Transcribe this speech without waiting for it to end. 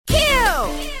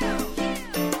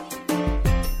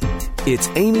It's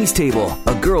Amy's Table,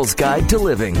 a girl's guide to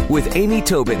living with Amy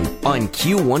Tobin on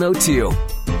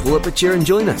Q102. Pull up a chair and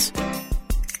join us.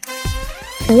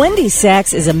 Wendy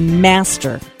Sachs is a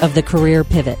master of the career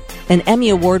pivot. An Emmy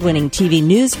Award-winning TV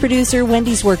news producer,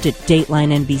 Wendy's worked at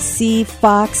Dateline NBC,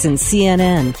 Fox, and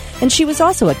CNN. And she was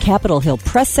also a Capitol Hill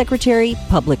press secretary,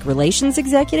 public relations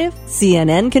executive,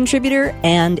 CNN contributor,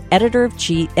 and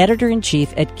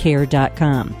editor-in-chief at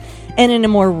care.com. And in a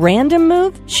more random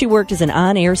move, she worked as an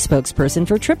on-air spokesperson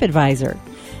for TripAdvisor.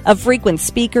 A frequent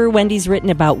speaker, Wendy's written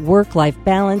about work-life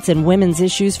balance and women's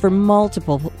issues for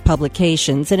multiple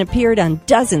publications and appeared on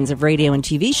dozens of radio and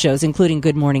TV shows, including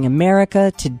Good Morning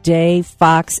America, Today,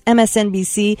 Fox,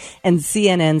 MSNBC, and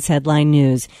CNN's Headline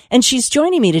News. And she's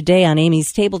joining me today on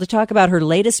Amy's Table to talk about her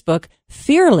latest book,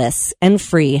 Fearless and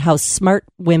Free, How Smart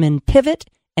Women Pivot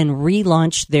and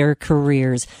Relaunch Their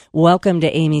Careers. Welcome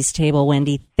to Amy's Table,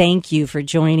 Wendy. Thank you for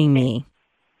joining me.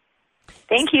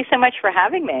 Thank you so much for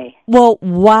having me. Well,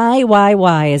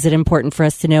 why is it important for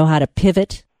us to know how to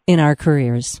pivot in our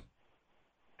careers?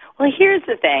 Well, here's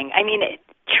the thing. I mean,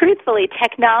 truthfully,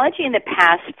 technology in the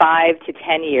past 5 to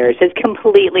 10 years has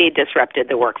completely disrupted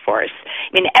the workforce.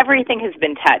 I mean, everything has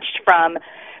been touched from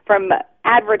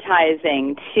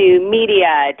advertising to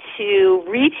media to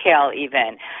retail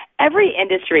even. Every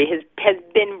industry has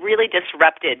been really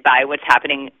disrupted by what's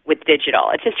happening with digital.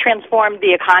 It's just transformed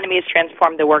the economy, it's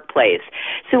transformed the workplace.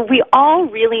 So we all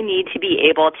really need to be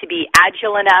able to be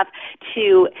agile enough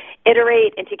to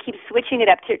iterate and to keep switching it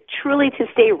up to truly to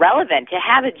stay relevant, to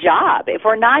have a job. If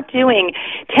we're not doing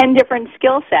 10 different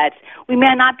skill sets, we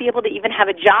may not be able to even have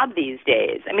a job these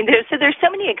days. I mean, there's so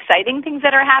many exciting things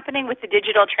that are happening with the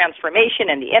digital transformation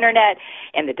and the internet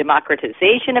and the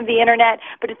democratization of the internet,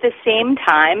 but at the same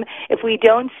time, if we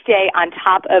don't stay on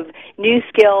top of new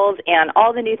skills and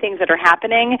all the new things that are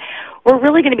happening, we're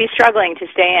really going to be struggling to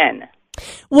stay in.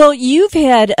 Well, you've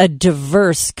had a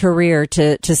diverse career,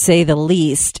 to say the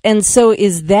least. And so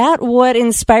is that what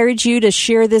inspired you to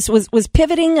share this? Was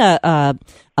pivoting a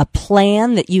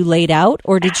plan that you laid out,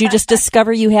 or did you just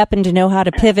discover you happen to know how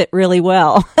to pivot really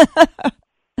well?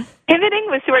 Pivoting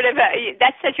was sort of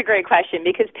that's such a great question,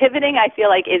 because pivoting, I feel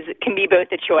like, can be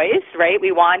both a choice, right?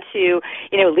 We want to,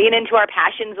 lean into our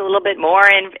passions a little bit more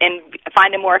and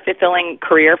find a more fulfilling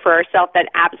career for ourselves. That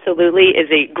absolutely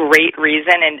is a great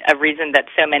reason, and a reason that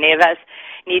so many of us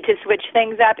need to switch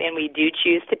things up, and we do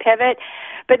choose to pivot.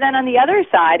 But then on the other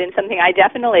side, and something I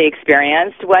definitely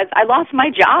experienced, was I lost my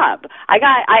job.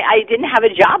 I didn't have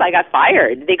a job. I got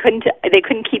fired. They couldn't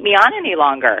keep me on any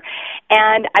longer.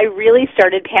 And I really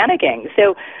started panicking.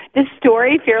 So this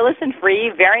story, Fearless and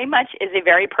Free, very much is a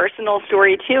very personal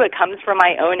story too. It comes from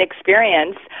my own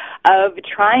experience of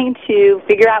trying to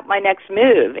figure out my next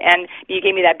move. And you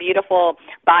gave me that beautiful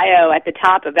bio at the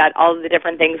top about all of the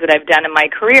different things that I've done in my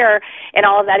career, and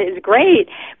all of that is great.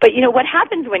 But what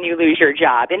happens when you lose your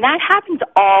job? And that happens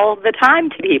all the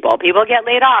time to people. People get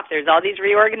laid off. There's all these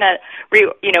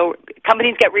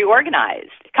companies get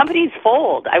reorganized. Companies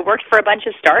fold. I worked for a bunch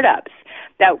of startups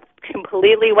that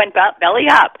completely went belly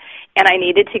up, and I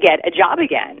needed to get a job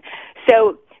again.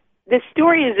 So this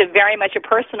story is very much a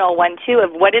personal one, too,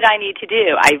 of what did I need to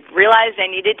do? I realized I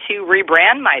needed to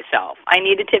rebrand myself. I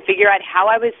needed to figure out how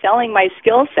I was selling my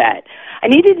skill set. I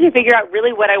needed to figure out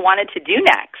really what I wanted to do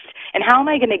next, and how am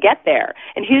I going to get there,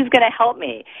 and who's going to help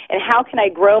me, and how can I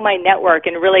grow my network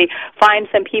and really find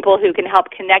some people who can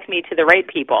help connect me to the right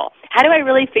people. How do I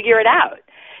really figure it out?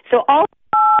 So all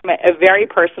from a very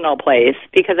personal place,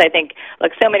 because I think,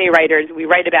 like so many writers, we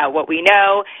write about what we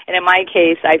know, and in my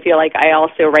case, I feel like I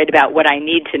also write about what I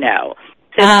need to know.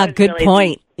 So good really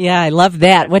point. Yeah, I love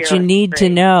that. What you need to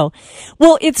know.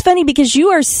 Well, it's funny because you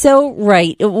are so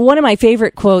right. One of my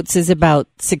favorite quotes is about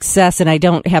success, and I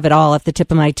don't have it all off the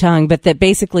tip of my tongue, but that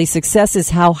basically success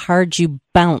is how hard you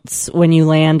bounce when you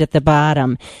land at the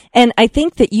bottom. And I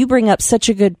think that you bring up such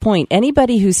a good point.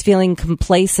 Anybody who's feeling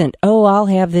complacent, I'll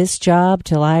have this job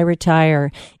till I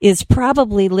retire, is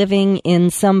probably living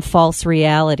in some false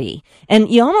reality.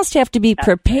 And you almost have to be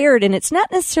prepared, and it's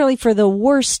not necessarily for the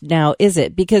worst now, is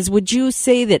it? Because would you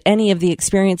say that any of the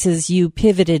experiences you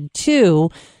pivoted to,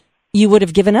 you would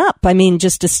have given up? I mean,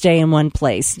 just to stay in one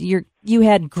place. You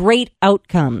had great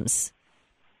outcomes.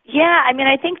 Yeah, I mean,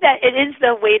 I think that it is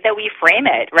the way that we frame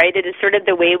it, right? It is sort of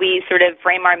the way we sort of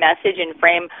frame our message and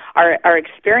frame our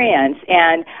experience.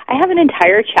 And I have an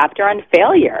entire chapter on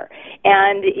failure.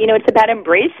 And, it's about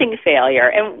embracing failure.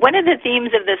 And one of the themes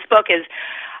of this book is,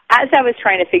 as I was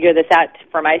trying to figure this out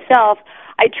for myself,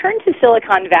 I turned to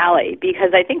Silicon Valley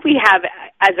because I think we have,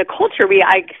 as a culture,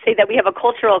 I say that we have a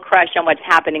cultural crush on what's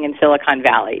happening in Silicon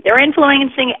Valley. They're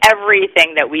influencing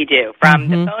everything that we do, from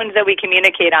the phones that we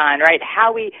communicate on, right,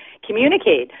 how we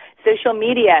communicate, social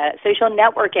media, social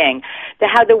networking,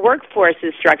 how the workforce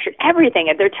is structured, everything.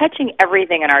 And they're touching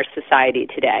everything in our society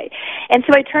today. And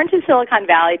so I turned to Silicon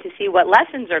Valley to see what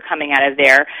lessons are coming out of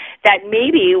there that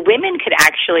maybe women could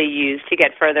actually use to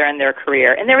get further in their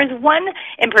career. And there was one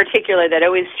in particular that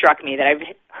always struck me that I've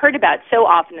heard about so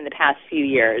often in the past few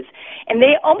years. And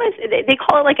they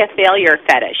call it like a failure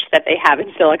fetish that they have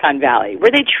in Silicon Valley, where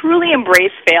they truly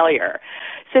embrace failure.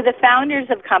 So the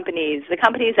founders of companies, the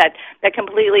companies that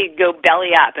completely go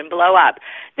belly up and blow up,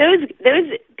 those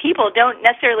people don't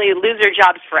necessarily lose their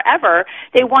jobs forever.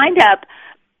 They wind up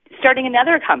starting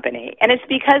another company. And it's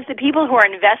because the people who are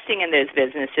investing in those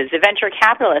businesses, the venture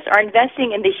capitalists, are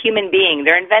investing in the human being.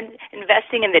 They're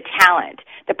investing in the talent,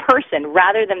 the person,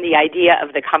 rather than the idea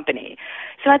of the company.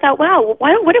 So I thought, wow,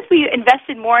 what if we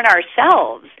invested more in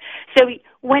ourselves? So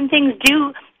when things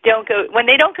when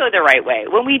they don't go the right way,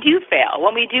 when we do fail,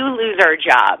 when we do lose our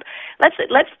job, let's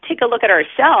take a look at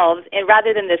ourselves and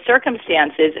rather than the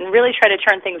circumstances and really try to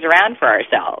turn things around for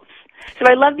ourselves. So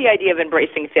I love the idea of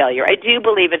embracing failure. I do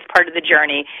believe it's part of the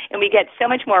journey, and we get so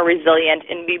much more resilient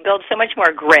and we build so much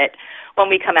more grit when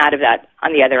we come out of that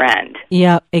on the other end.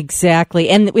 Yeah, exactly.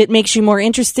 And it makes you more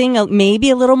interesting,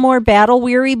 maybe a little more battle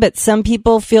weary, but some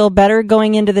people feel better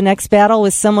going into the next battle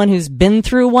with someone who's been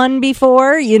through one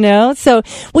before, you know? So,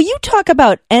 will you talk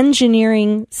about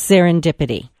engineering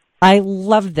serendipity? I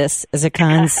love this as a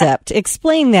concept.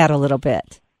 Explain that a little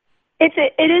bit.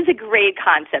 It is a great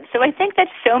concept. So I think that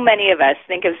so many of us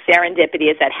think of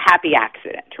serendipity as that happy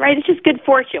accident, right? It's just good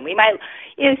fortune. We might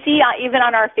see even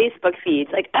on our Facebook feeds,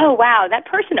 like, oh, wow, that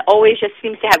person always just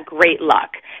seems to have great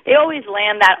luck. They always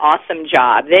land that awesome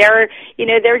job. They're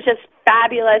just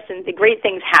fabulous and the great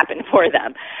things happen for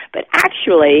them. But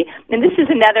actually, and this is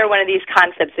another one of these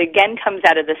concepts that again comes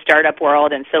out of the startup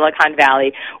world in Silicon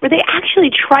Valley, where they actually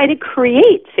try to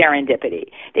create serendipity.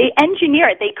 They engineer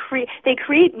it. They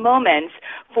create moments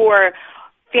for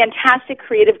fantastic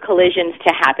creative collisions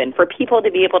to happen, for people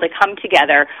to be able to come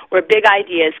together where big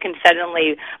ideas can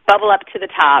suddenly bubble up to the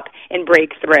top and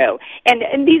break through.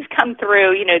 And these come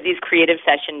through, these creative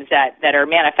sessions that are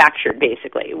manufactured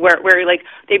basically, where like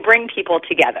they bring people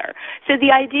together. So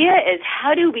the idea is,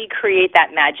 how do we create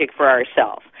that magic for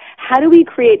ourselves? How do we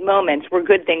create moments where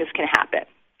good things can happen?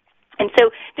 And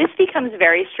so this becomes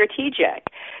very strategic.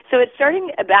 So it's starting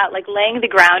about like laying the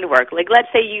groundwork. Like let's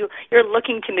say you're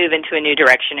looking to move into a new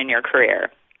direction in your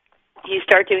career. You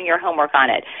start doing your homework on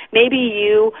it. Maybe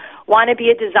you want to be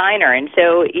a designer, and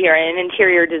so you're an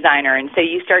interior designer, and so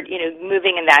you start,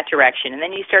 moving in that direction, and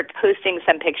then you start posting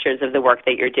some pictures of the work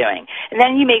that you're doing. And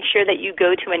then you make sure that you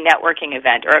go to a networking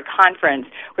event or a conference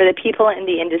where the people in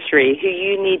the industry who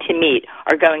you need to meet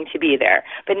are going to be there.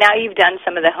 But now you've done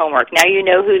some of the homework. Now you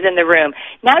know who's in the room.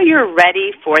 Now you're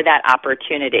ready for that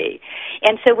opportunity.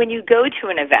 And so when you go to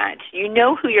an event, you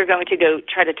know who you're going to go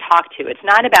try to talk to. It's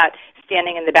not about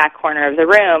standing in the back corner of the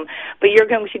room, but you're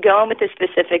going to go in with a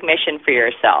specific mission for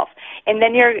yourself. And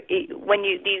then when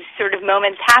these sort of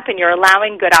moments happen, you're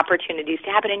allowing good opportunities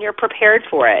to happen, and you're prepared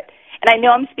for it. And I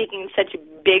know I'm speaking in such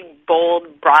big, bold,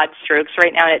 broad strokes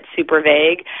right now, and it's super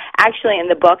vague. Actually, in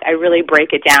the book, I really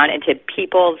break it down into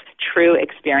people's true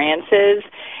experiences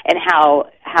and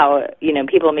how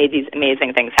people made these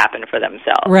amazing things happen for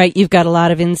themselves. Right. You've got a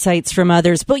lot of insights from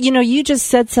others. But, you just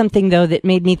said something, though, that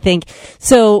made me think.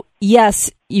 So, yes,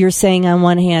 you're saying on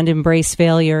one hand, embrace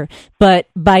failure, but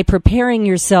by preparing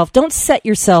yourself, don't set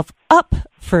yourself up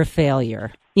for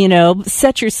failure.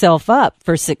 Set yourself up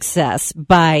for success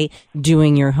by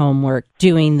doing your homework,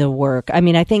 doing the work. I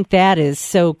mean, I think that is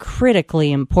so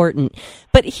critically important.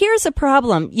 But here's a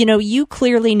problem. You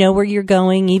clearly know where you're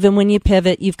going. Even when you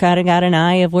pivot, you've kind of got an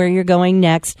eye of where you're going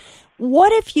next.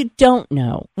 What if you don't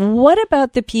know? What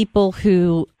about the people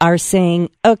who are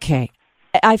saying, okay,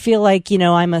 I feel like,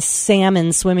 I'm a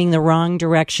salmon swimming the wrong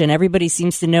direction. Everybody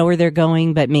seems to know where they're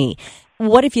going but me.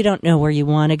 What if you don't know where you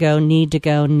want to go, need to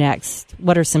go next?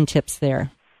 What are some tips there?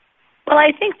 Well,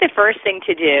 I think the first thing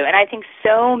to do, and I think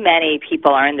so many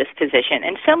people are in this position,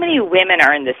 and so many women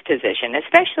are in this position,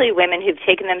 especially women who've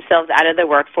taken themselves out of the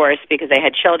workforce because they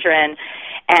had children,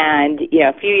 and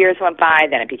a few years went by,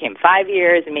 then it became 5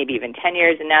 years, and maybe even 10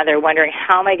 years, and now they're wondering,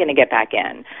 how am I going to get back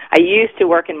in? I used to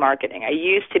work in marketing. I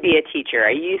used to be a teacher.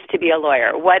 I used to be a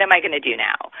lawyer. What am I going to do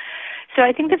now? So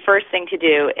I think the first thing to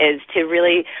do is to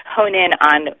really hone in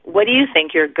on, what do you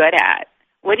think you're good at?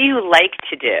 What do you like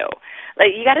to do?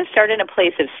 Like, you got to start in a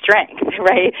place of strength,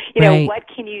 right? You know, right. What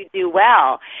can you do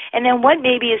well? And then what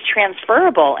maybe is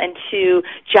transferable into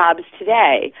jobs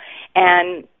today?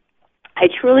 And I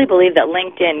truly believe that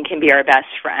LinkedIn can be our best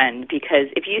friend,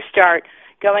 because if you start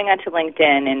going onto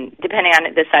LinkedIn and, depending on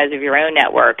the size of your own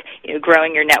network,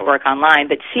 growing your network online,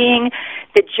 but seeing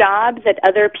the jobs that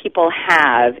other people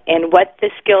have and what the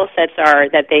skill sets are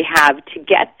that they have to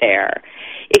get there,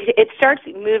 it starts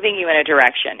moving you in a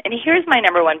direction. And here's my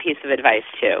number one piece of advice,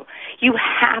 too. You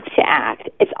have to act.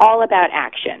 It's all about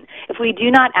action. If we do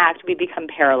not act, we become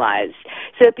paralyzed.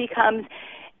 So it becomes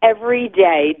every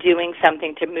day doing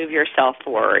something to move yourself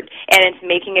forward. And it's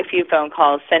making a few phone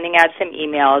calls, sending out some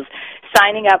emails,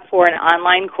 signing up for an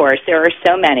online course. There are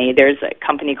so many. There's a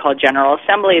company called General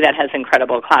Assembly that has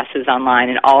incredible classes online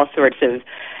in all sorts of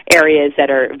areas that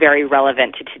are very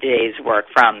relevant to today's work,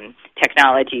 from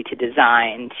technology to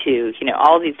design to,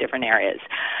 all these different areas.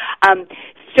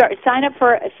 Sign up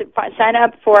for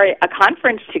a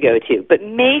conference to go to, but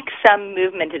make some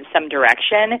movement in some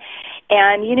direction.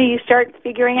 And, you start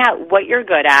figuring out what you're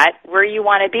good at, where you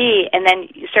want to be, and then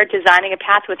you start designing a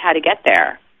path with how to get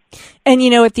there. And,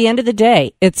 at the end of the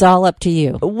day, it's all up to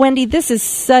you. Wendy, this is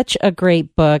such a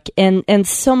great book and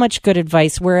so much good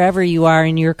advice wherever you are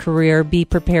in your career. Be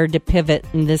prepared to pivot,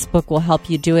 and this book will help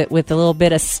you do it with a little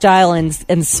bit of style and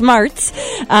smarts.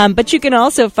 But you can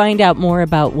also find out more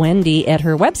about Wendy at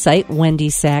her website,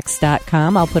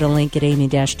 wendysachs.com. I'll put a link at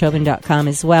amy-tobin.com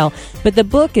as well. But the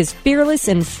book is Fearless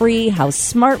and Free: How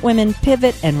Smart Women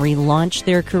Pivot and Relaunch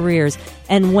Their Careers.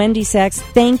 And Wendy Sachs,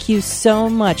 thank you so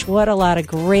much. What a lot of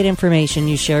great information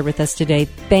you shared with us today.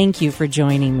 Thank you for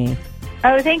joining me.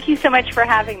 Oh, thank you so much for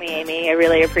having me, Amy. I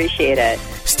really appreciate it.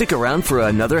 Stick around for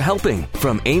another helping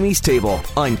from Amy's Table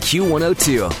on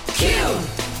Q102. Q!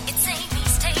 It's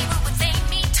Amy's Table with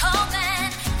Amy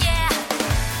Tobin, yeah.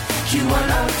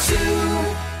 Q102.